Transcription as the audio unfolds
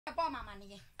Mama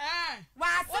ni.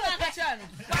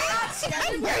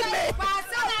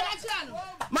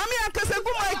 Mami akase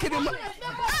ku mic ni.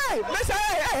 Hey, mesa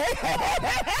hey.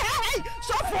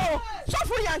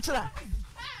 Sofo yanchira.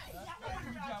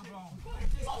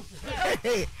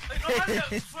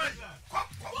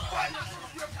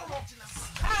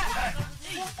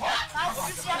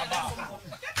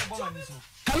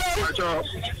 Hello.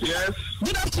 Yes.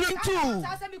 Good afternoon too.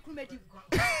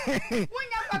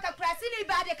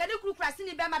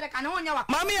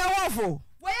 Mami awofo.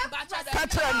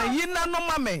 Katra na yina no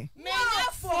mame.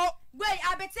 Wait,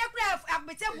 I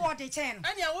better what the chain.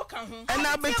 And you walk on. And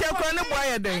I better kwa ne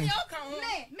boy den.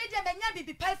 Nay, me de benya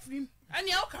bibi perfume. And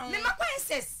you come. Me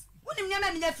makwenses. Woni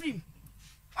me na free.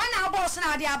 Ona boss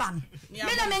na ade aba no.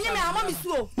 Me na menye me amami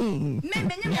suo. Me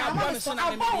menye me amami suo.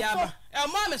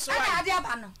 Amami suo. Ana ade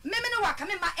aba no. Me ne waka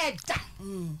me ma eda.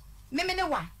 Me ne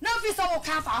wa. Na fi so wo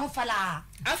kan fa ho fala.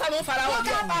 Anfa mo fala wo.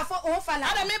 Kan fa ho fala.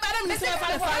 Ada me ba me se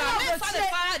fala. Me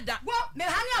fala da. Wo me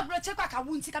hani abroche kwa ka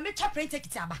wunti ka me twa print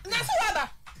take aba. Na so wa ba.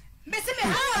 Me se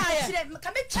me ha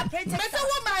ka me twa print take. Me se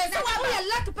wo ba se wa ba. Wo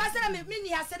luck person me ni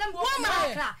ha se dem wo ma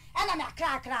akra. Ana me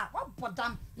akra. Wo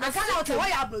bodam. Na kana o te wo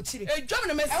ya abrochire. Ejom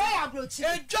na me se. Wo ya abrochire.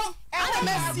 Ejom. Ana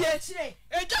me sie.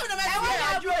 Ejom na me sie. Wo ya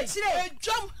abrochire.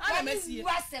 Ejom ana me sie.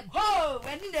 Wasem. Ho,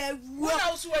 wani na ewu. Wo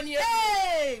na so ani.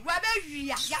 Eh, wa be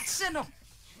wia ya che no.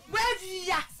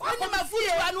 Wavia wani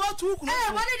mafutu anu otu ukunu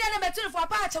wani de na metu for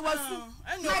pa ache wasu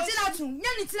magina tu nya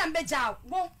ni tina mbeja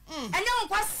wo enye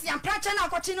nkwasi amprache na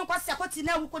akochi ni nkwasi akoti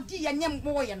na wukodi ya nyem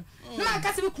wo ye no na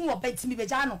akase bi kun wo bantimi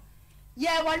beja no ye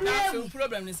wari ewu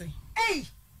problem ni say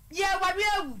ye wari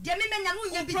ewu de me menya no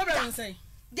nya bi problem ni say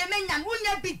de menya no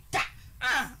nya bi da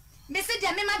me se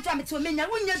de me ma dra me to menya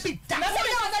no nya bi da na se me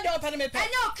na de open me pe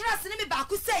enye o class ni me ba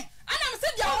ku say ana me se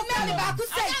de o me ba ku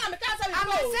say ana me ka say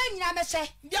am say nyina me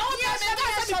she de o me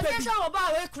ka say pe ye sha oba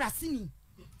we krasini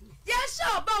ye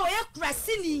sha oba we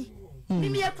krasini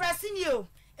mimi ye krasini o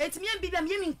etimi en bibia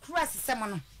me min krasi semo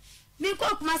no mi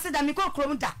ko kuma se da mi ko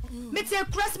krom da mi te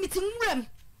krasi mi ti nwuram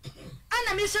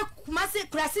ana me she kuma se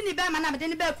krasini ba ma na me de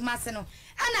ni ba kuma se no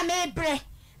ana me bre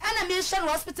ana me she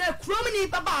hospital krom ni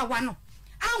baba awa no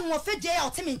ahun ofeje ya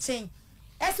otimi nchen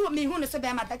esi mi hu no so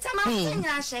be ma da tama se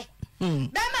nyina hye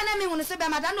be ma na mi hu no so be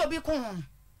ma da na obi ko hu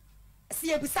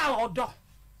si ebisa odo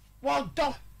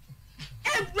brother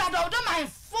odo my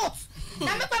foot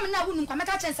na me kwa me na wunu kwa me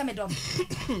ka chense me do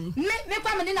me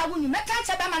kwa me na wunu me ka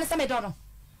che be ma ne se me do no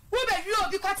wo be wi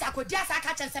obi kwati akodi asa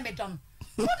ka chense me do no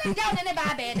wo de ja ne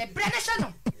ba be de brenesha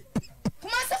no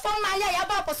kuma se fo ma ya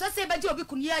ba po so se be di obi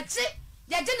kunu ya ji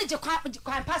ni je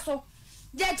kwa paso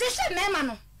je ji she me ma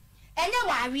no enye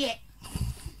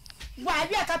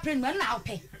wawe ka pre no na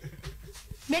ope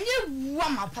meni wa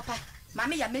ma papa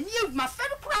mama ya meni ma fe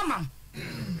kura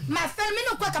ma fe me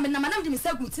no kwa ka me na manam de me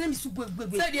sagu tina mi su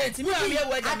gbegbe se de enti mi am ye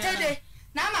wa de atede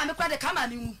na ma me kwa de kama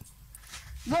mi wu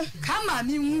bo kama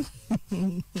mi wu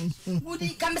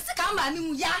wudi ka me se kama mi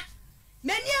wu ya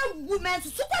meni wu men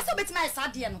su kwa so betima esa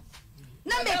de no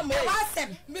na me wa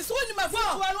sem mi so ni ma fu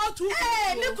wa no tu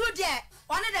me kru de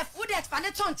one the food that fan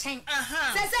the ton chen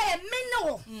say me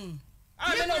no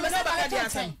me no ba ka dia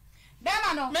sem be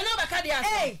ma no me no ba ka dia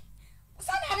sem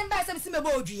so na dem ba sem si me ba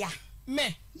odua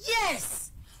me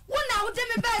yes wona wo de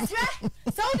me ba tre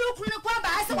so wo do kunu kwa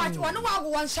ba se wa no wa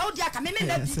wo nshaw dia ka me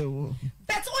na bi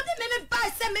but wo de me ba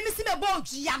se me si me ba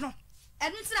odua no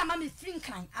enu ti na ma me free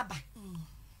kan aba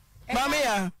Mami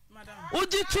ya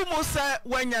uji tumu se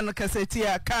wanya no kaseti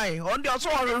ya kai on de so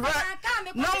orhwe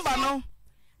number no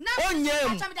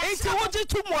onyem enti uji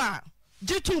tumu a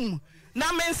jitum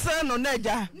na mense no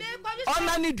naja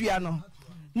ona ni dua no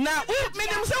na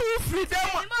minim se wo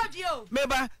freedom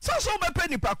meba so be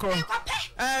pani pakro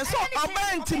so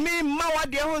oba ntimi ma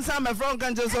wade ho nsa me from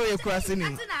kanje so ye kurase ni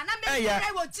ya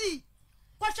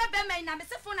kwhwe be men na me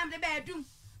se phone na me be adum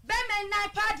be men na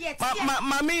pa de tie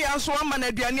mami ya so ama na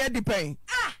aduane adipen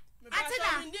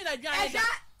atina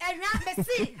ehwa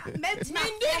mesi menti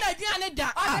mindi na aduane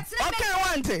da okay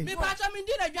wante me pa cha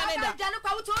mindi na aduane da aduane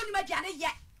kwa wo to oni ma aduane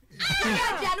ye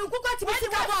aduane ukukwa ti bisi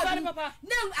wa wa na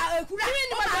ekura ni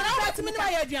ma na wa ti mi ma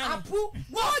ya aduane apu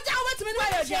wo ja wa ti mi ma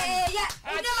ya aduane ye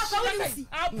ni ma kwa wo si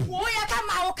apu wo ya ka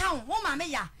ma wo ka wo ma me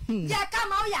ya ya ka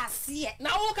ma wo ya se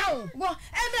na wo ka wo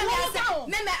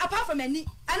me apart from any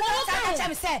and I tell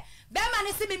me say be ma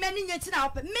ni si me mani nyenti na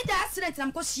ope me da accident na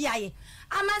mko hia ye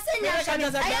ama se nya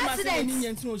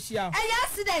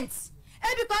accident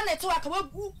e bi kwa na to aka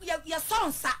wo ya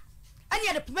sonsa ani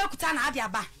ya de puma kuta na ade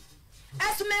aba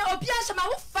esume obi a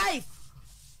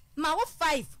ma wo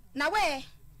 5 na we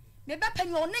me be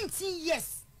panyo 19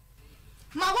 years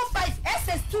ma wo 5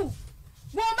 ss2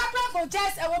 wo ba kwa ko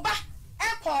just e wo ba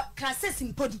Echo classes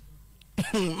in podi.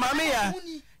 Mami ya.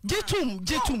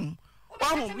 Jitum.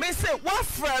 Wahu me say wa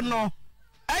friend no.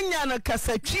 Anya no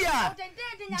kasatwia.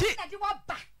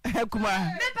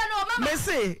 Kuma. Me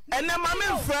say ene mama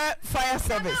mfra fire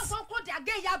service.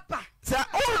 Sa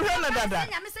o hwe na dada.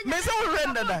 Me say o hwe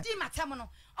na dada.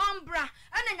 Ombra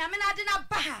ana nyame na ade na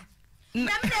ba.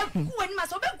 Nyame na ku ani ma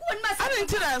so be ku ani ma so. Ani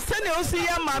ntina se ne o si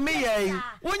ya mama ye.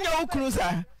 Wonya okunu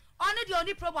sa. Ono de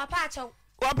oni probo apa achew.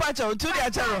 Wapacha o tu dia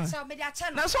achew.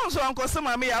 Na so anko se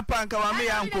mama ya pa anka mama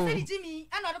ya anko.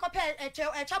 Ana o de ko pe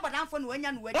echa bodanfo no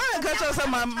anya no wadi. Wa ka cho se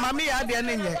mama ya de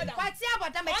ne nye. Kwati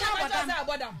abodam echa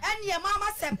bodam. Anye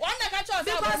mama sem. Wonna ka cho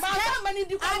se mama mani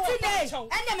di ko. Anye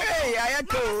me. Hey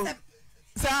ayato.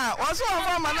 Sa waso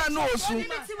afa mana no osu.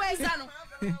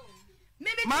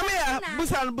 Mama ya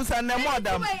busan na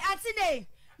modam. Atine.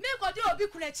 Me ko de obi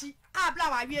kunachi abla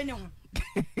wa wie ne ho.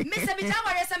 Mr.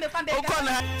 Bijaware se me kwa be.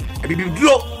 Okona.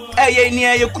 Bibiduro eye ni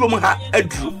eye kurom ha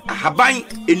aduru ahaban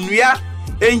enua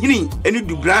ehini eni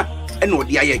dubra ena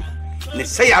odi aye. Ne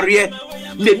se yare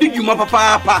ne didwuma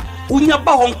papa unya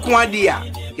ba ho nko ade a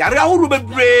yare ahoro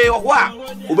bebre ho a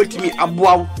obetimi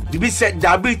aboaw bibi se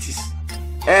diabetes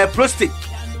prostate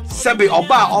sebe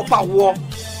oba wo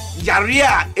yare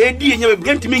a edi enya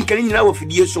bebre ntimi nkani nyina wo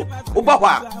fidie so oba ho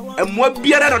a emwa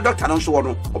biara na doctor no so wo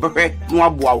no obehwe no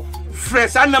aboaw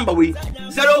fresh number we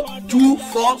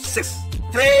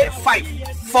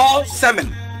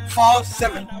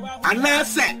 0246354747 and now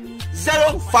say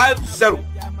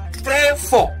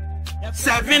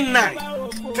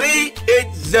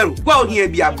 0503479 go here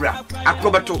be abra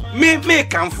akrobato me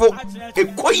kanfo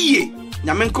ekoyie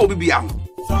nyamenka obi bia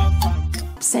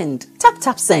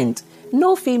tap send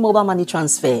no fee mobile money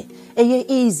transfer.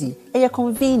 Easy,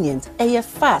 convenient,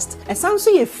 fast, and sounds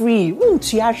so free.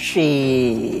 Won't you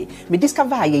share? Me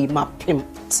discover ye mapim.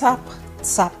 Tap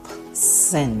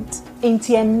send.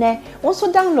 Intienne. Also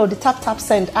download the tap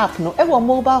send app. No, ever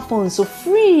mobile phone so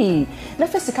free. Na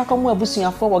first ka komo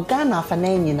abusuya for Ghana for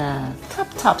na.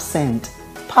 Tap send.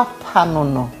 Papa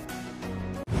no.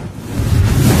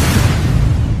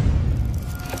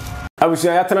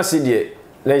 Abusuya ya tana sidie.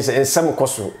 Na ise ensam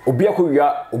koso. Obi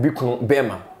akowia obi kunu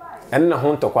bema. Ena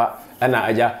ho ntokwa na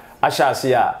aja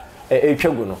ahyase a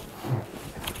etwagu no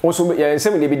oso ya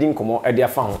nsem le bidin komo e de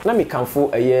afa ho na me kanfo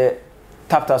eye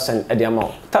tap send e de ama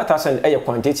tap send eye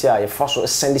quantity a ye faso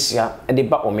send sia e de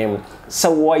ba omem se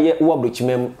wo ye wo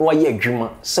abrochimem wo ye adwuma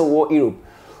se wo Europe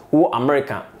wo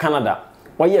America Canada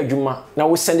wo ye adwuma na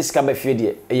wo send sia ba fie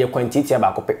de eye quantity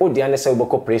ba kope o de ane se wo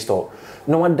ko Play Store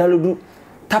na wa download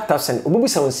tap send obubu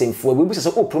se wonsemfu obubu se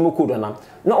o promo code na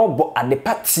obo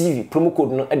adepa TV promo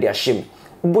code no e de ahyem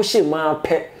obo hye ma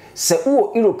pe se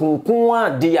wo Europe nko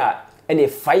ade a e de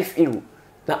 5 euro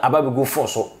na ababe phone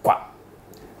so kwa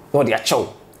no de achew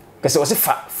kese wo se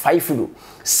 5 euro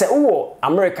se wo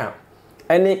America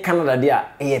ene Canada de a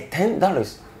e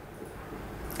 $10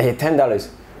 e $10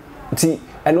 ti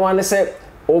eno ane se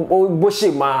obo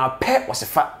hye ma pe wo se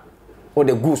fa wo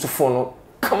de go so phone no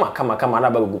kama na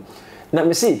ababe na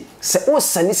me say se o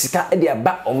sani sika e de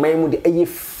aba oman mu de eye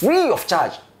free of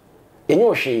charge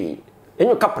enyo hwe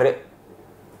enyo kapre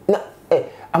na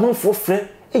amanfo frɛ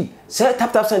se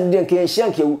tap send de nke hia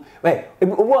nke wu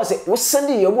obo se wo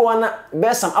send obo wana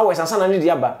be some hours ansana ne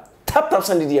de aba tap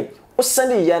send de o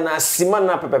send ya na sima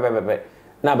na pepepepe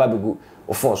na aba begu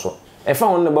o phone so e fa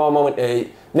won ne ba ma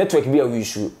network bi a we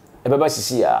issue e baba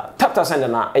sisi ya tap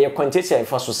send na eye quantity e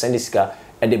fa so send sika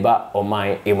e de ba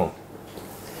oman emo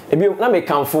ebi na me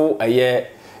kanfo eye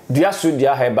duaso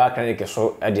dia herbal clinic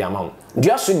so e de amam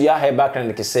duaso dia herbal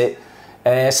clinic se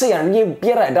se yare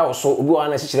biara da wo so obi wa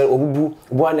na sikire obubu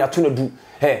obi wa na ato na du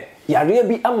yare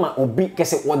bi ama obi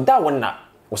kese woda wona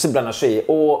wo se bra na so ye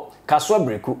o kaso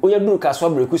breku o ye duru kaso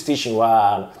breku station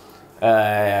wa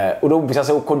odo bisa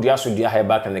se ko duaso dia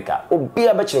herbal clinic obi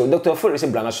abakire Dr. Fore se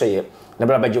bra na so ye na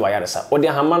bra baje wa yare sa o de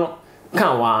hama no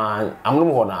kan wa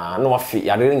amnum ho na wa fi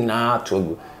yare nyina to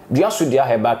ogu duaso dia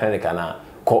herbal clinic na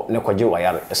ko ne kwaje wa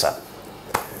yare sa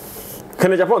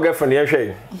kana Japan girlfriend ye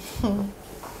hwe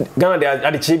Ghana de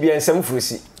ade chebia nsem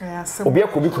furusi obi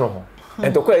akobi kro ho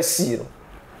entokwa asi no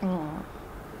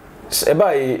e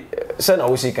bai se na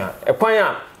wosika e kwan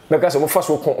a beka so mo fa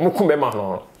so ko mo kumbe ma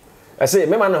no e se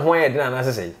me ma na ho ayedina na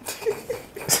se sei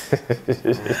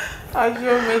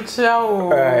ajo mechia o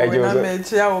na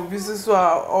mechia o bisusu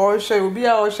a o hwe obi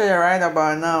a o hwe right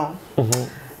about now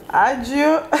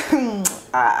ajo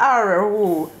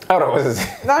arawo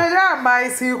na ja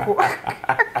mai siku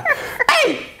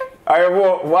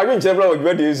Ayo wa gbe nche bla wo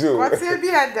gbe de zo.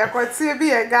 Kwatie bi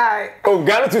e guy. Oh,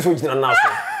 Ghana tu so jina na so.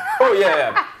 Oh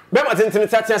yeah. Be ma tintin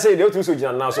tatia say de tu so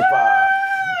jina na so pa.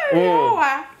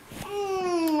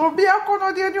 Obi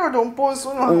akono de ni odon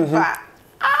ponso no ba.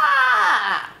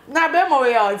 Na be mo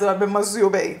we ya o be masu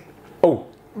obey. Oh.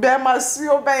 Be masu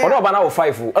obey. Odo ba na wo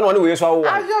 5. Ana woni we so awo.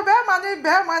 Ayo be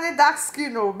ma ni dark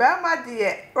skin o. Be ma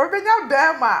de. Obenya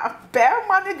be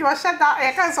ma ni de o she da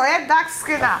e kan so ye dark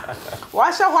skin a.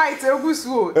 Wa she white egusu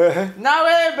o. Na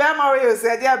we be ma we o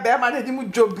se de be ma ni mu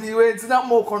jobli we ti na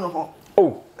mo kono ho.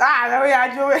 Oh. Na we ya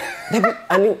jo we.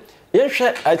 Ani ye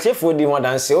hwe achefo di ho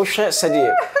danse o hwe se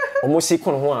de omo si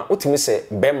kono ho a otimi se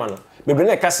be ma no. Bebre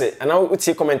na kase ana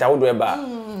uti comment awodo e ba.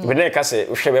 Bebre na kase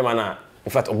o hwe be ma na. In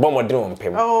fact, Obama on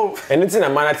pem. Oh, and it's in a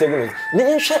manner taking.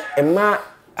 Ninja a ma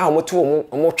our two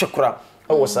more chakra.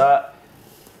 I was a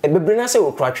bebrina say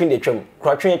will crouching the trim,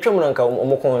 crouching a trim or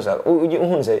more concert. Oh, you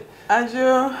won't say. And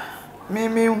you,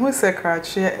 me who say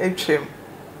crouching a trim.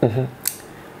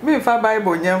 Me for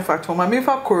Bible, yam for Toma, me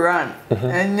for Quran,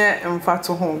 and yet in fact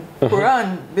to home.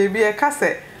 Quran, baby, a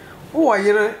cassette. Oh, are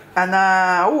you and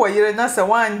oh, are you not a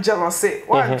one jealousy,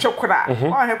 one chakra,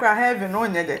 one heaven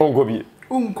on your day. Oh, go be.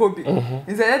 Unkobi.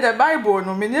 Instead the Bible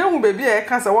no me nyahu baby e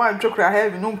ka sa wan twekra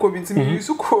heaven unkobi ntimi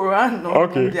yusu Quran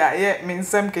no. Ya ye me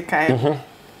nsem kekan.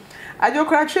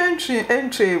 Ajokra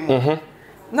entry mu.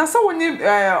 Na so woni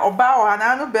oba o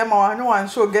ana no be ma o no wan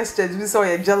show gestures bi so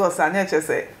ye jealous ana e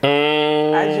chese.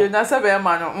 Ajo na se be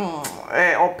ma no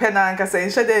opena nka se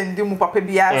nche de ndi mu papa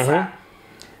bi asa.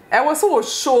 E wo so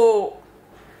show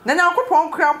na na akopon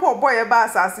krampo boy e ba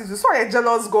asase so ye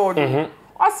jealous god.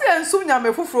 Ose ensu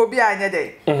nyame fufuro bi anye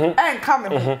dey enka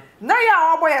me ho na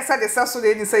ya obo ye say the so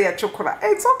dey ni say ye twekura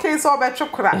it's okay so be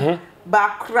twekura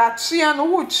ba krachia no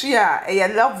wo twia e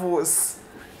levels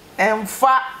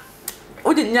emfa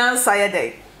odi nyansa ye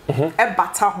dey e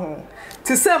bata ho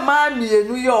ti say ma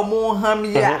mienu ye omo ham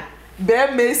ya be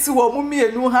mesi wo mu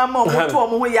mienu ham omo to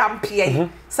omo ho yampie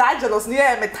sa jealous ni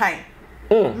e metan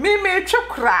me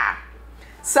twekura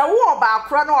sa wo ba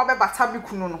akora na wo be bata bi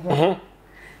kunu no ho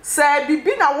say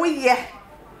bibi na wo ye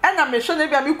ena me hwe na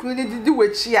bia me kunu ni didi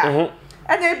wachi a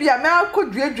ena bia me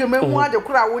akoduadwama hu ade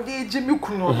kura wo de gi me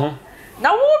kunu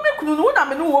na wo me kunu no na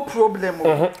me no wo problem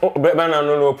be na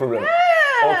no problem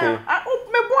okay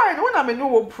me boy no na me no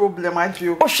wo problem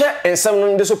agio o hwe ensam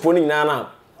no de so poni nyina na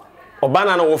oba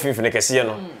na wo finfine kese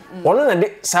no wono na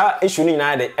de sa issue ni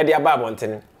nyina de ade aba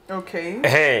abonten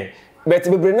okay but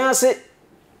bebre na se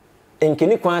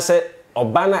enkeni kwan se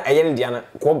oba na eyere dia na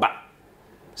ko ba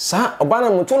sa obana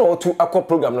mutu na otu akọ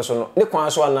program no so no ne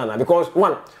kwan so anana because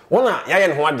one yaye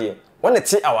ne ho ade one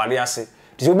ti aware ase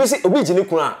ti obi gine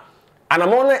kunu a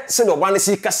anamo ne se do obana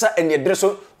si kasa ene dre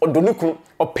so odoni kunu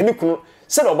openi kunu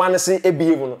se do obana si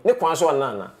ebihave no ne kwan so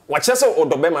anana wa kire se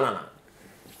odobe manana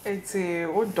eti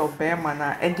odobe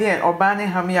mana again obana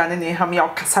hamia ne hamia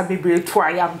kasa bebre tu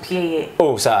ayampie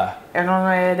oh sa eno no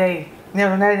e dey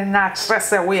ne na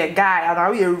stress we guy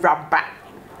and we rubber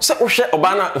so o hwe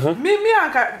obana me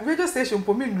anka radio station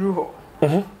po me ndru ho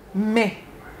me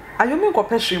ayo me ko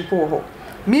passion po ho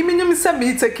me nim say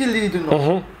me take lead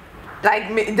no like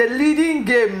me the leading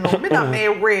game no me na me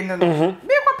win no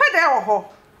me ko pe de ho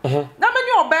na me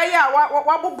ni obey ya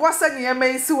wa bobo sa ni e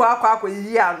me si wa akwa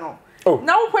yi ano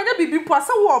na wo kwanya bibi po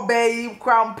sa wo obey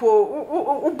krampo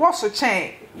wo boss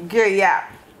chen ge ya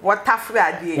what afra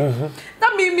ade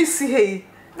na me si hey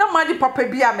na madi papa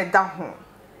bi a me da ho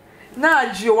na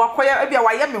ajio wakoya bia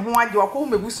waye me ho ade wako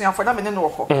mebusu afo na me ne no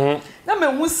woko na me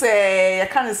hu se ye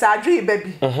kan se adwe ba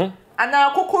bi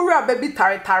ana kokowura ba bi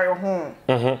tare ho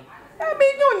I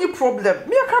mean no any problem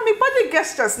me can me body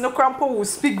gestures no crampo will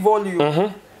speak volume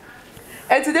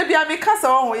and today bia me kasa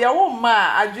ho ye wo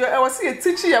ma adwo e was ye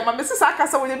teach ye ma me sisa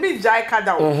kasa wo me jai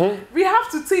kada we have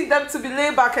to teach them to be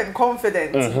laid back and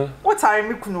confident what are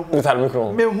me kunu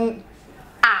ho me hu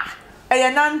eye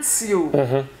nantio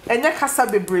enye kasa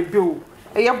bebrebe o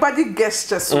eye body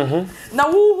gestures na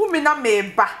wo hu me na me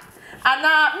ba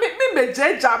ana me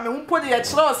bejeja me hu podi ye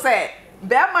kire o se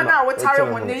be ma na wo tare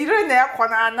ho ne ire na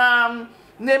ekona na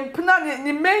ne mpna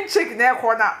ni main check na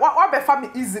ekona wa be fa me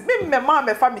easy me ma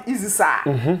me fa me easy sa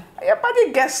eye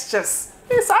body gestures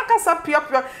isa kasa pio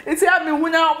iti a me hu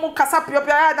na mo kasa pio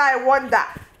na I wonder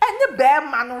enye be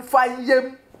ma no fa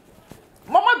yem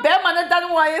mama be ma na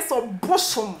dan wa yeso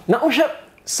bosom na o hwe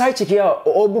side check ya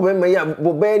obu be ma ya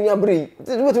bo be ni abri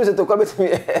wetin se to kwa betimi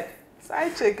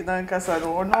side check na nkasa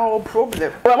no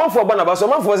problem o ma fo bana ba so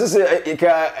ma fo se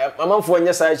ka ma fo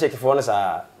nya side check fo no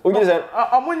sa o gi se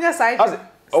o nya side check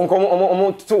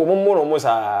o tu o mo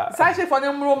sa side check fo ne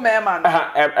mro me ma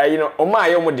no you know o ma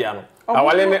ye o dia no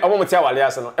awale ne o mo ti awale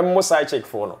ase no mo side check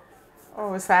fo no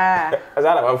oh sa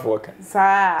azara ba fo ka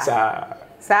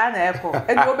sa na eko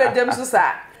edi obedem so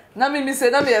sa na me say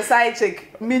na me side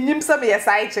check me nim say me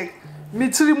side check me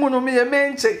tiri mu no me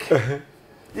main check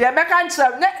Yeah, make an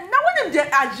trap. Now, when they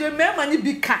are German, you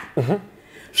be kind.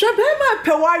 Shabema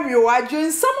Pewario, I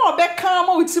join some of the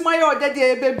calm with my order,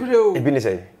 dear baby. Ibini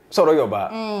say. So you're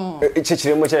bad.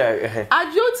 Chichi much.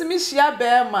 I do to me, Shia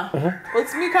Bema.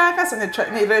 What's me carcass and a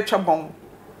trouble.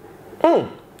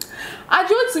 I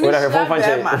do to me, Shia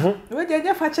Bema. Where they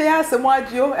never chase some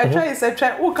what you, a try is a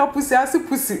try, oh, pussy, as a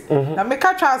pussy. Now make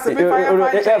a chance to be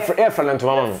friend to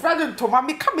mamma. Friend to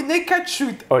mammy, come in naked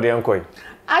shoot. Oh, the uncle.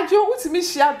 I do to me,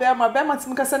 Shia Bema, Bema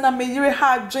Timcasana, may you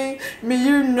hard drink, may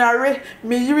you narrate,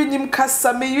 may you in him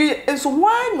cassa, may you, and so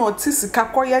why not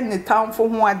Tissikakoya in the town for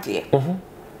 1 day?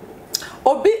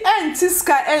 Obi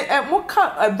entiska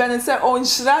moka benese on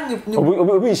shira ni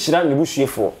obi shira ni bushie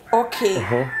for okay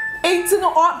enti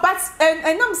no but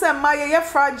enam say ma ye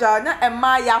fragile na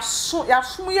ma ya so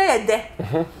ye de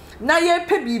na ye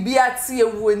pe bibi ati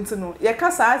ewu enti no ye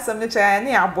ka sa asem ne cha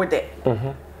ne abode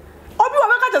obi wa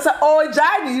ka just say o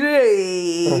ja ni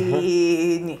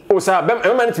re ni o sa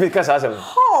be man ti ka sa asem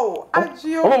oh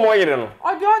agio o mo yire no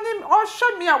odi oni o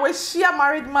show me a we share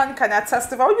married man can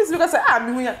testify we just because say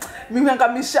me hu ka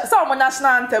me share so mo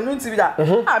national anthem no ti bi da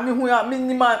me hu ya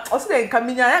minima o se nka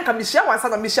me nya nka me share wansa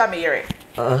na me share me yire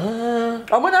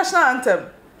o mo national anthem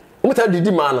what did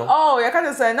the man oh you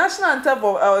can say national anthem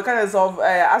of kind of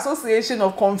association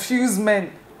of confused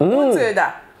men what say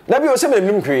that na bi o se me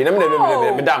nim kwi na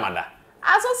me da mada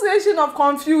association of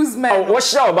confused men oh what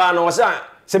share ba no say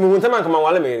se me wonta man kama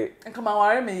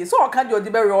wale me so o ka di odi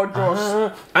be real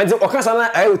draws and o ka sa na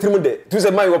ayi otirim de tu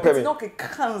se mai wo pe me no ke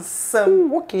cancer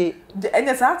okay and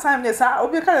it's that time this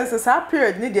obi ka say sa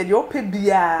period ni de o pe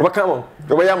bia o ka mo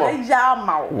o be ya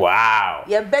mo wow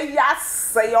ye be ya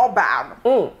say oba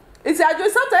no it's a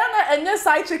just sometimes and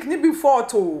side chick ni before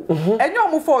to and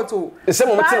you move for to some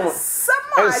mo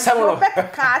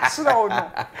back catch no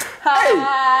hey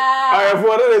I have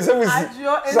one of them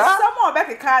is some more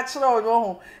back catch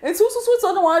no it's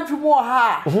so no one more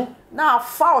ha now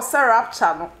foul syrup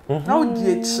channel now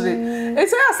di chire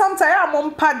it's sometimes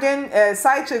I'm pardon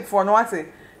side chick for no what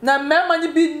na mema ni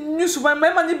bi newsman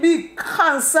mema ni bi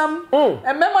handsome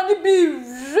and mema ni bi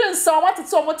rinsa what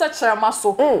it's almost a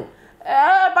maso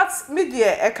but me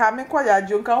dear e ka me kwa ya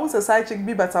jo nka hu se side chick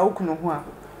bi bata okunu ho a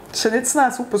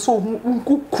chenetna so peso hu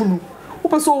kunu wo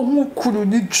peso hu kunu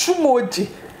ni twumodi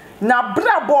na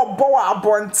bra bo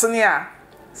abontene a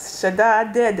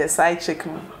sheda the side chick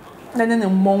no na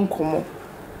monkomo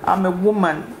I'm a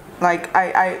woman like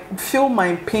I feel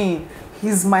my pain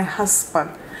he's my husband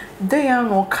they are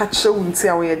no catch unti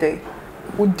awe dey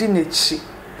udi nechi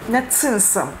na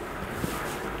tinsam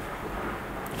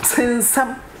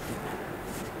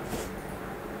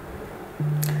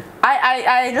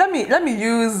I let me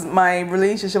use my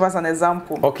relationship as an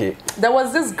example. Okay. There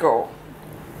was this girl.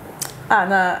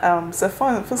 And so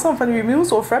for some funny me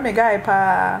also friend me guy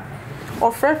pa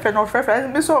or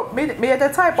friend me so me at the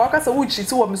type I say we cheat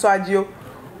to me so adio.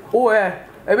 Oh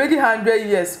already 100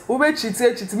 years. We be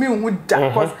cheat me who that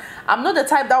because I'm not the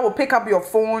type that will pick up your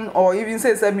phone or even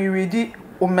say send me ready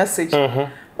or message.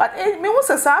 But me was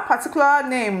a particular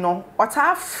name no. What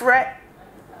I friend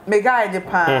me guy the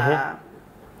pa.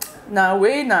 Na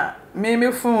we na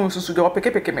me phone so do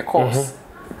pick me calls.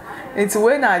 It's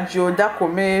when I joda ko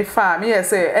me fa me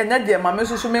say and na de ma me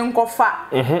so me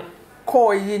nkofa.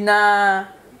 Call yi na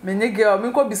me ne girl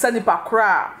me ko bisa ni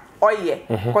pakra oye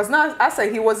because now I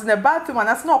say he was in the bathroom and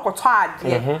that's not okoto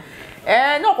ade.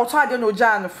 No okoto ade no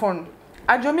ja no phone.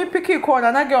 Ajo me pick call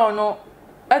na girl no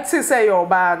eti say your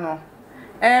ba no.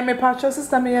 Me patcho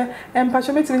sister me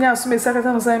patcho me tinya so me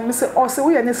secretary me say oh say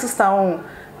we your sister on.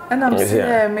 And I'm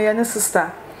saying, me and a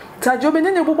sister. Tajo be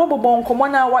ne bobo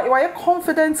nkomo na why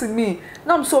confident in me.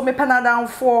 Na I'm so me pana down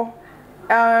for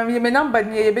you me number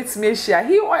near you bit me share.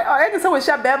 He I say we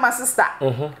share be my sister.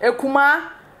 Ekuma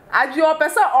ajo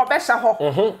pesa obesha ho.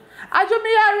 Ajo me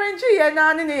arrange ye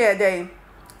na ne ye dey.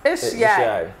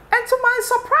 Eshia. And to my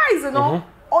surprise, you know,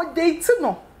 or date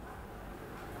no.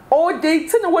 Or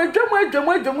date no we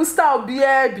drum style be.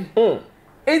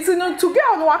 It's no to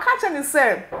girl no catch and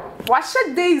say what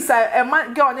shed days a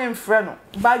man girl named friend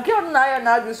but girl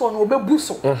na do so no be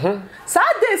so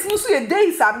sad days no so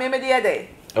days a me the day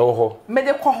me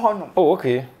de ko ho no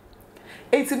okay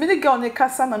it's me the girl ne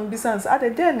kasa na business at the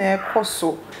day na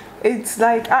ekoso it's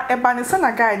like e ba ne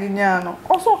sana guy ni nya no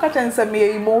also catch and say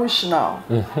me emotional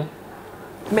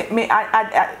me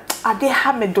I dey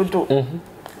have me dodo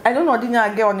I don't know the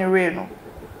nya girl on the rain no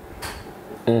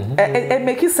it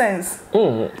makes sense.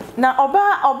 Na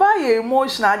oba ye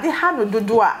emotional dey ha no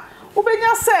dodo a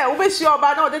ubenya say ubeshi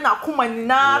oba na ode na kuma ni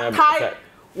na tai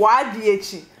wa di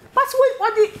echi but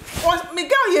what me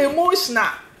girl ye emotional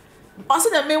also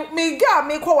that me girl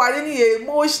me ko ware ni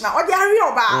emotional or dey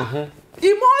are oba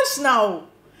emotional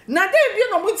na dey bi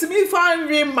no mutimi fan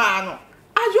re man no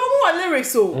ajo mo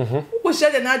lyrics so who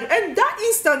share the nadu and that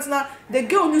instant na the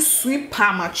girl no sweet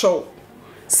palmacho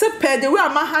se per the way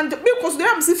am hand because they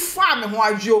am see farm ho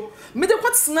ajo me de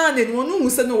kwatena na no hu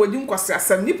se no wadi nkwase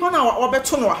asem nipa na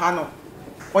obeto no ha no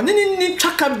oni ni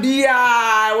twaka bia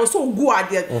wo so gu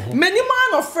ade many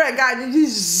man of friend guy ni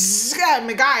zga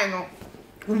me guy no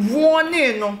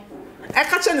warning no e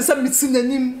ka che ni se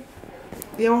mitinanim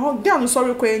ye ho dia no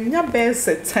sorry ko enya best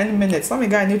 10 minutes some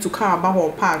guy need to car about ho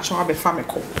park cho abe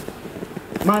famiko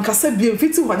man ka se bia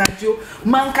fiti ho na dio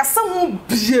man ka se ho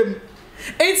biem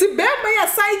enti be my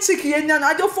side chick ye nya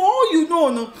na for all you know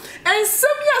no and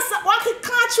some yes what can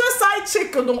side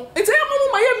chick no enti e mo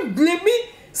my blame me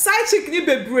side chick ni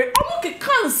bebre omo ke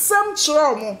kan sam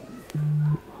chiro mo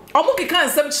omo ke kan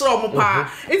sam chiro mo pa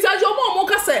enti ajo omo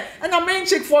ka se na main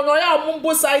chick for no ya omo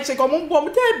bo side chick omo bo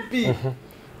me bi e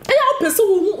ya person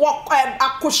who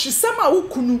akoshisem a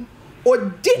wukunu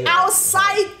odi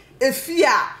outside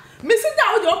efia me see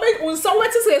that we omo unsa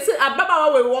wetin say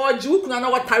ababa we woji wukunu na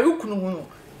watare wukunu no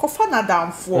ko fa na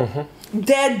damfo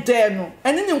dead no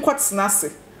ene ni nkwatena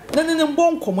se na ne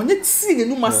mbon komo ne ti ne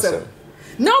numa sem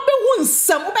now be who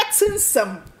nsam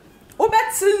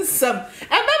obetinsam and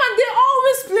then they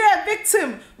always play a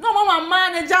victim no mama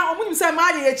manager omunim say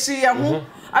ma dey echi ye ho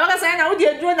abaka say na wo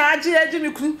dey duro na age mi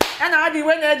kunu na ade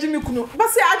we na age mi kunu but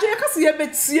say age ye kase ye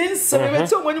betie nsam ye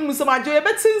betie omunim nsam age ye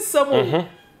betie nsam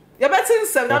ye betie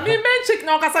nsam na me men chick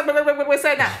na okasa gbegbegbegbe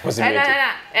say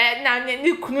na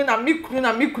ni kunu na mi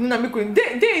kunu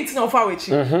dey inti na ofa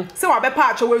wechi say wa be pa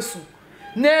acho wesu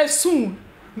na soon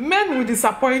men will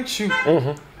disappoint you.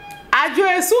 Ajo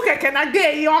esu keke na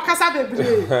dey yo kasa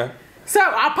bebre. So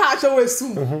apa acho esu.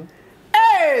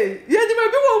 Eh, ye ni me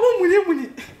bi wo muni.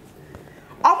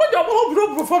 Omo do mo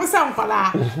bro for some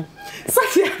fala. So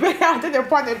ye be out the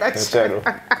point e bet.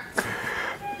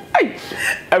 Ai,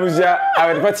 abuja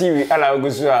awet TV ala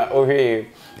ogusu a ohwe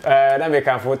na me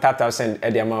kan for $1000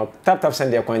 e dey ma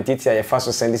 $1000 dey quantity ya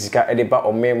faso send sika e dey ba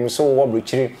o mem so wo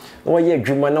brochiri wo ye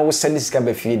adwuma na wo send sika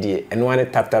ba fie die eno ane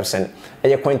 $1000 e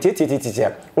ye quantity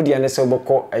tititia wo dey ane se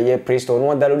oboko e ye Play Store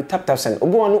no download $1000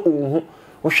 obo no ohu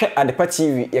wo hwe Adepa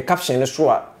TV ye caption no so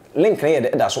a link na ye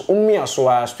da so umia so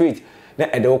a street na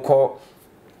e dey ko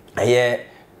e ye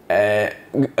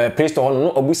Play Store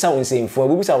no obusa won se info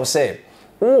obusa wo se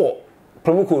wo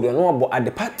promo code no abo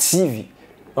Adepa TV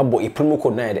abo e promo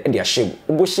code na e dey share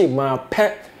obo share ma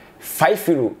pe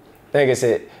 €5 like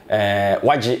say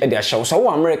waji e dey share so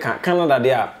wo America Canada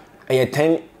there e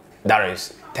 $10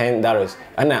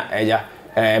 ana eja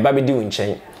ba be di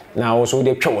unchen na wo so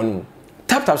dey twa wonu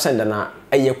tap send na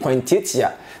e quantity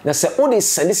a na say wo dey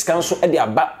send scan so e dey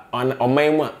aba on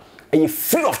oman mu a e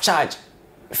free of charge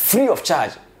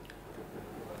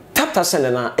tap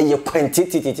send na e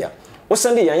quantity wo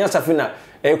send yan safina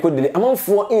e ko dele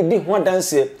amanfo e di ho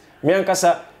dance me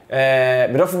ankasa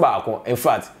bedofo baako in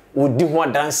fact wo di ho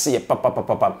dance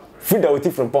papa free da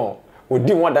woti from pon wo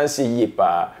di ho dance ye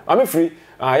pa am free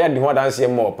ya di ho dance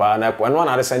mo pa na ko no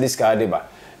na send this card ba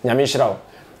nyame hirawo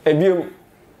e biom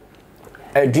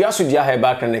dua so dia ha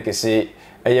ba kan ke se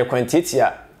e quantity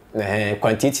a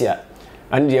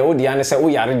and dia wo dia ne se wo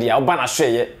yare dia wo ba na so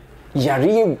ye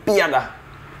yare biada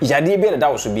da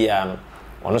wo so bia no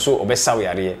ono so obesa wo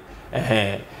yare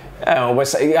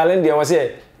obesa alen dia wo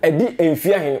se edi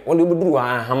enfia hen wo de buduru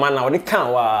hama na wo de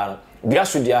kan wa dua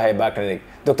so dia ha ba kan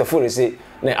Dr. Fore say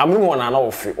na amru ho na na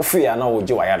wo fi ya na wo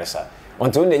je wa yare sa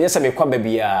onto ne nyesa me kwa ba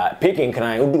bia peking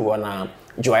kan wo duru ho na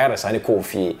je wa yare sa ne ko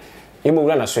fi e mo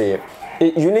wura na so ye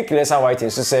uniqueness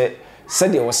white so se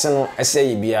de wo se no ese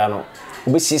ye bia no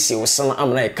obesisi wo se no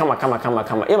amna e kama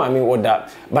e ma me wo da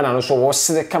bana no so wo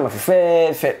se kama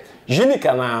fe unique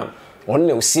na won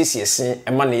le osisi ese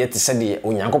e ma ne yete se de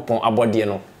onyankopon abode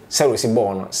no se ro si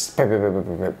bo no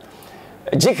pepe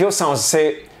GQ sounds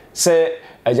say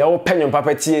aja wo penyon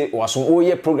papatie waso wo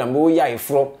ye program wo ye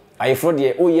ayefro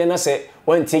de wo ye na se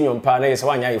won tinyon pa na ye se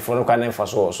wanya ayefro no kwa na mfa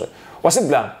so wo se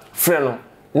bla frɛ no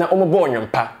na o mo bo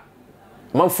nyompa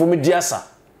manfo me diasa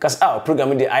kas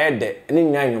program de ayede ne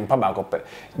nya nyompa ba ko pe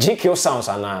GQ sounds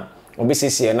ana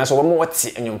obesisi na so wo mo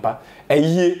wati nyompa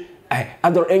ayie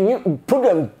ador enyi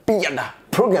program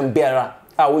biara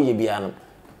wo ye bia no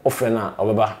ofre na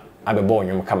obeba abebo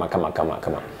nyom kama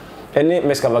ene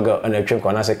meskavaga ana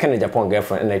twenko na se Kenya Japan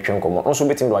girlfriend ana twenko mo nso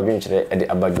betim do adwen kire e de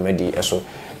abadwumadi eso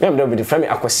me am do be frame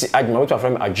akwasi adwuma wo to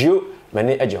frame agio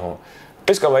mani age ho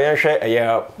meskava yan hwe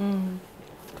eya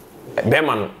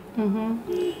bema no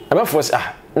aba force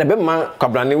na bema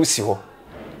kwabrane wusi ho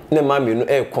na ma menu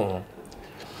e kon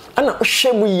ana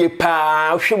ohwe mu ye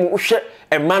pa ohwe mu ohwe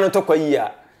ema no to kwa yi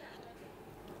a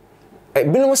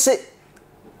binu se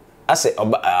ase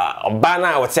oba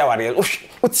na wote aware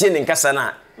wotie ne nkasa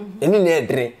na eni na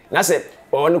edre na se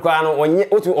onu kwa no onye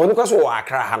onu kwa so wo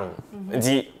akra ha no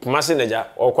nti kumase naja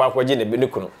okwa akwaje ne binu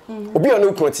kuno obi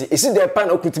onu kuno ti esi de pa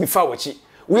na okuntimi fa wachi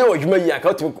we odwuma yi aka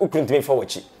okuntimi fa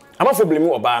wachi amafo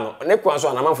blame oba no ne kwa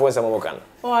so na amafo wese momoka no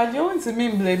o aje wonti mi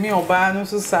blame oba no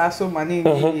so sa so mani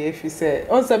ni efi se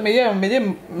o se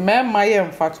me mema ye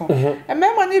mfato e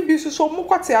mema ni bi so mu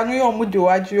kwate anu ye omu de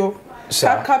waje o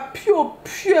kaka pio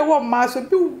wo ma so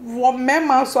bi wo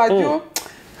mema so aje o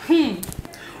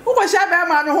uko sha be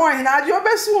ma no ho hin aje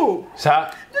obesu o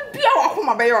sa bia wa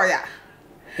koma be yo ya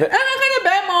ena kanye be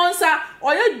ma onsa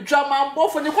oye drama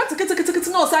mbofo ni kwati kitikiti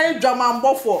no sa ye drama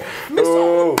mbofo mi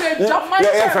so be drama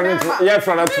ya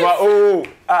franatwa oh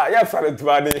ya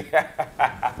franatwa ni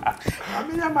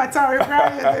amina matawe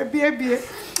kwa bie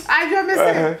ajo me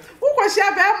se uko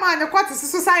sha be ma ni kwati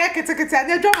so sa ye kitikiti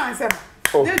ani drama ansem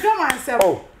ni drama ansem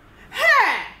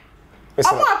he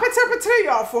Amo apete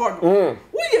your phone.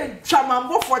 We ye drama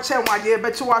mbofo che wade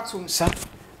be chi watum sa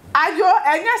ajo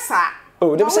enye sa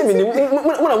oh, dem say me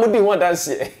na mo din one dance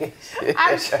here.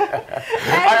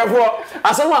 Ayefo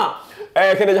asama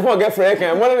kede jafo girlfriend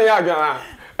kan mo na ya adwan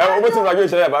obetu na jo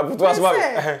share ba putu asama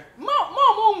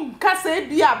mo kasa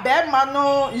ebia be ma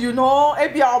no you know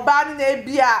ebia oba ni na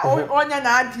ebia onya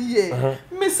na adiye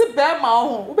me se be ma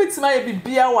ho obetima ye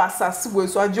bibia wa asase we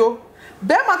so ajo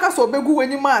be ma kasa obegu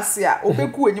wani maase a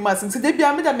obegu wani maase nti de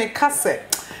bia me da me kasa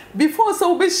before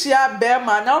so obehia be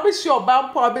ma na obehia oba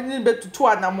mpo abeni betutu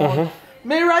anamo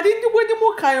me radi ndi bodi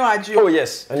mu kan ajo oh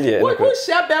yes and yeah we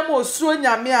share be ma osuro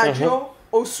nyame ajo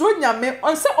osuro nyame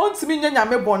onse ontimi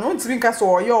nyame bon ontimi nka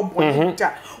so oye obon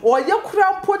da oye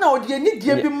kura mpo na odi ani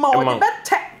die bi ma odi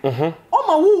bete o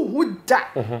ma wu hu da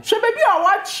hwe bebi a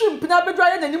wa trimp na bedwa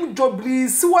ye nanim dobli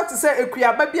si what say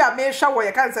ekua ba bi a me hwa wo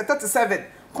ye kan say 37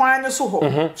 kwan so ho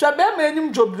hwe be ma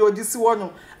anim dobli odi si wo no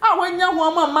a wanya ho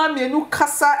ama mienu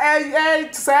kasa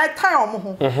say time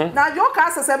ho na yo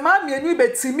kasa say ma mienu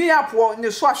betimi apo ne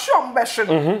so ahwe be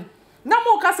hwe na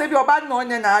mo kasa bi oba na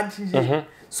onye na adi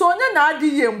so onye na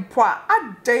adi ye mpo a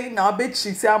adai na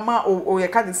obechi si ama o ye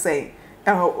ka dey say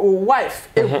wife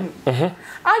ehu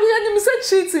adi ye nim say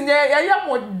cheating ye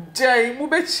mo dai mo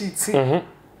be cheating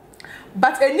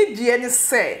but any die ni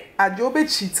say adi obe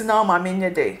cheating na ma me nye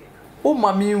dey o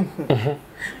ma me hu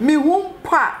me hu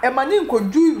pa e ma ni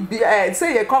nkodu bi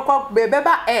say ye kokko be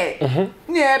ba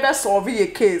ni e be solve ye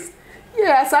case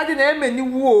yes adi na e mani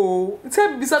wo say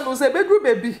bisa no say be group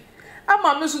baby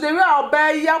ama me so de we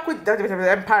obey ya ku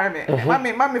empowerment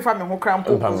mami fa me ho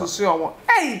crampo position won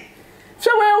hey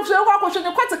hwe kwa kwhwe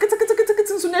ne kwata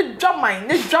kitikiti so ne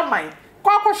dwaman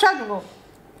kwa kwhwe no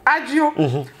agio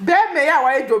be me ya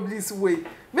wa edoblis we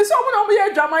me so omo na omo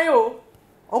ye dwaman o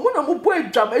omo na mo boy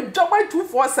dwaman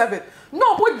 247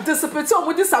 no mo disability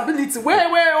omo disability we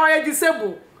o ye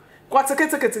disable kwata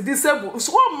kitikiti disable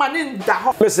so o mani nda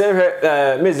ho me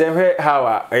se hwe how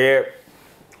a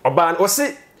oban o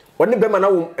si woni be ma na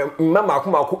mama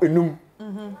akomako enum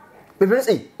bebe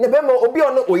say ne be ma obi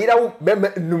ono oyira wo be ma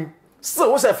enum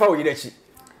so wo say fa oyira chi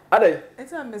adai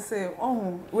it's a me say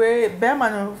oh we be ma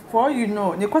no for you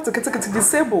know ne kwata kitikiti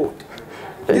disabled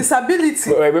disability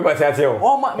we be patiate o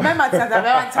oh me ma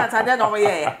tata de no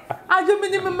ye ajo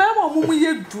minimum me ma mu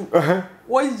ye du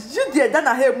wo yidi da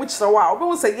na ha mu kire wa obi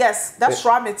wo say yes that's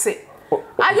reality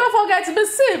ajo forget be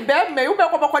say be me wo be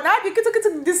ko na adi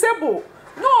kitikiti disabled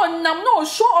no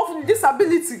show of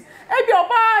disability ebi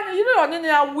oba ni you know oni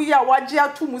awi a waje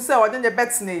atumu say oni ne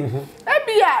betne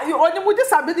ebi a oni mu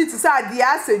disability say ade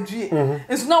asedue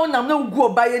enso na onam na ugu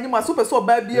oba ye ni ma so person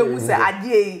oba bi ewu say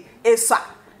ade esa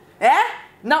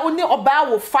na oni oba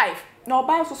wo 5 na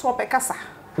oba so so pekasa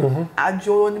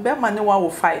ajo ni be ma ni wa wo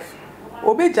 5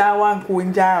 obeja wa nko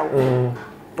nja o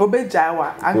obeja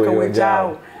wa anka weja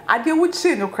o ade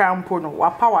wuchi no krampo no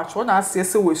wa power cho na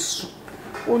asese wesu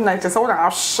una ite so na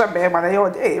ashebe ma na yo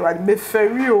wa be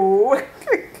ferry o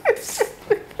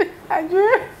ajo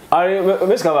ari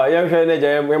Miss Kava ya hwe na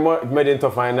je mo made into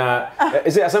final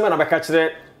is it asema na be ka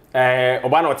kire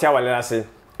oba na otia wale ase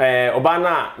oba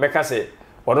na me ka se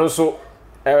odon so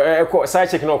ko side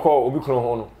check no ko obi kuno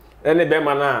ho no ene be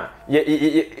ma na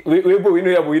we bo we no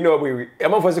ya bo we no bo we e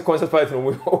ma for se concert party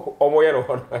no omo ye no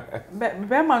ho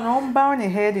be ma no ba on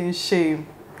head in shame.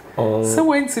 So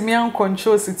when to me and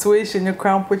control situation you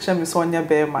crown put me so on your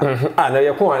bema. Na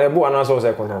ye ko an ebo an so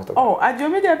say control. Oh, ajo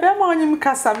me de bema on him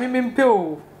kasa me mpe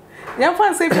o. Yan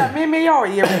fan say bia me ya o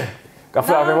ye. Ka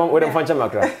fa me we dem fan chama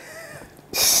kra.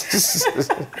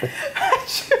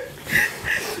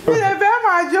 Me de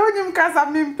bema Jonim Casa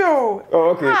Mimpo. Oh,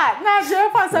 okay. Now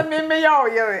Jeff has a meme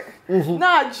yere.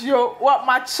 Now Gio, what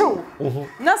my show.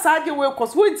 Now Sadia will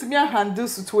cause wait to me a handle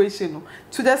situation.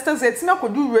 To the extent that not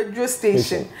could do radio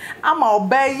station. I'm all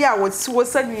bay ya with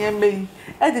suicide near me.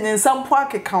 Adding in some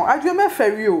park account. I dream a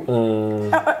ferry.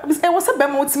 It was a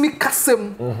bemo to me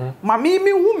custom. Mammy,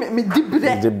 me woman, me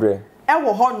debre.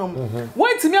 Ewo honum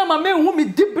wait to me am man who me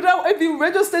dibra every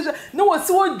radio station no was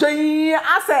so join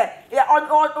ase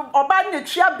oba na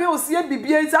twa bills ye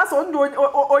bibia ase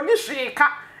oni hweka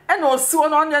and also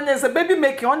on is a baby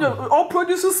making on all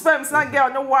produce sperms na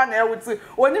girl no one e with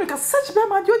oni ka such be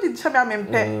ma jodi chama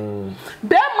mempe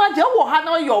be ma je wo ha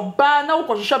na your ba na wo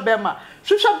hwehwe be ma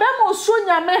so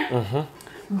nyame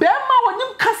be ma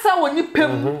wonim kasa woni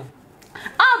pem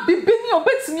bibi ni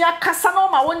obetimi akasa na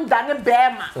ma won dane be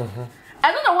ma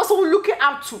I don't know what we're looking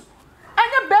up to.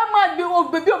 Any bear be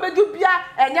old baby obedu bia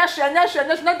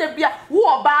enya na de bia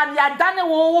wo ba ya dane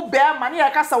wo bear man ya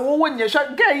kasa wo wonye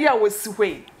hwe ga ye wasi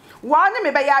hwe wa ne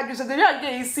me be ya adwo so de ya ga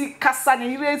isi kasa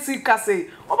ne ire isi kasa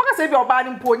oba kasa bi oba ne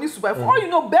mpo ni super for you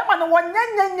know bear man wo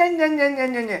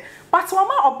nye but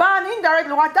mama oba ne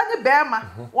indirectly wa dane bear man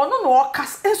wono no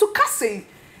kasa enso kasa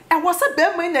and was a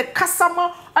bear in a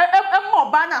customer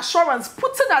ban assurance,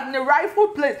 putting that in the rightful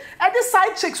place. And the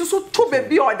side chicks also two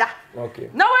baby order. Okay.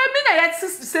 Now I mean I had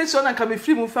station and can be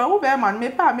free move for bear man,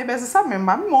 maybe some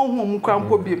member more home can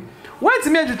put him. Wait to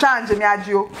me to try and me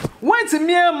adio. Wait to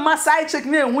me my side check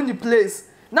near windy place.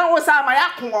 Now was I my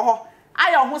akon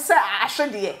I almost say I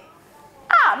should dear.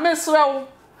 Miss Well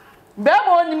bear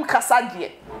on him cassa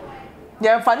dear.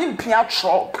 Yeah, funny pia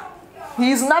truck.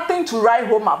 He is nothing to write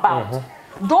home about.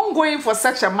 Don't go in for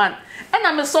such a man. And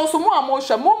I'm so more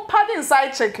emotion, more pad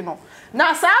inside checking.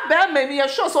 Now, sir, bear maybe a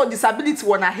show so disability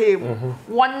one a him.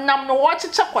 One nam no watch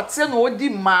a check what's in old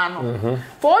man.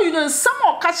 For you know, some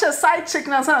more catch a side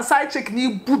chicken and side chicken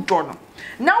you boot on.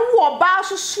 Now, who are bow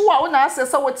so swore when I say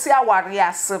so what's your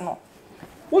warrior simo.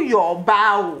 Who your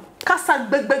bow? Cassa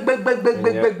big.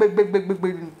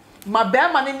 My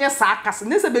bear man in your sarcasm.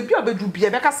 This a baby of a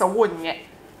dubia because a 1 year.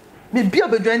 Me bia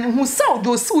bedwan hu se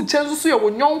odo si u chen so ye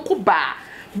wonyonko ba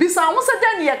bisa wo se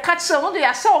dan ye ka kire no de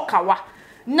ya sha okawa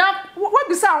na wo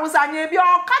bisa wo se anya bia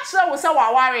o ka kire wo se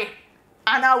wa ware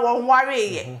ana wo ware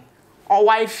ye o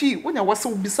wifi wo na wo se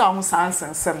bisa wo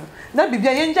sansensem na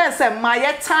bibia ye nja se ma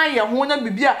ye tan ye ho na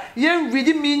bibia ye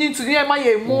read meaning to ye ma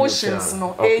ye emotions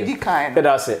no e di kan e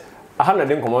da se aha na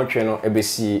den komo twe no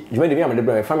ebesi djuma de bia me de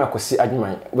bra me fa me akosi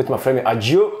adwuman with my friend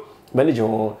agio manager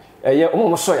ho eye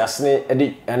omo so yasne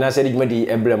edi na se edi djumadi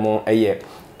ebremo eye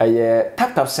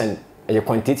tap send eye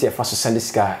quantity e fa so send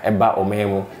sika eba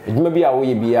omemu djuma bia wo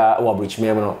ye bia wo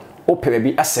abrochimem no o pe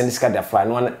bi asend sika da fa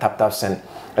no tap send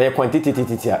eye quantity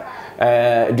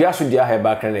dia so dia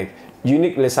heba clinic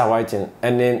unique laser whitening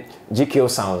and then GQ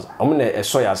sounds omo na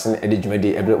so yasne edi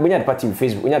djumadi ebre onya de party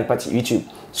Facebook onya de party YouTube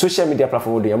social media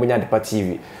platform do onya de party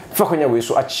TV fa konya we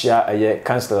so achia eye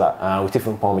counselor with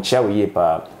different pom chia we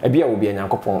pa ebia wo bia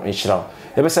nyankopon enhyira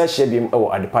e be sa hia biem e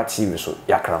wo ade party TV so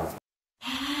yakram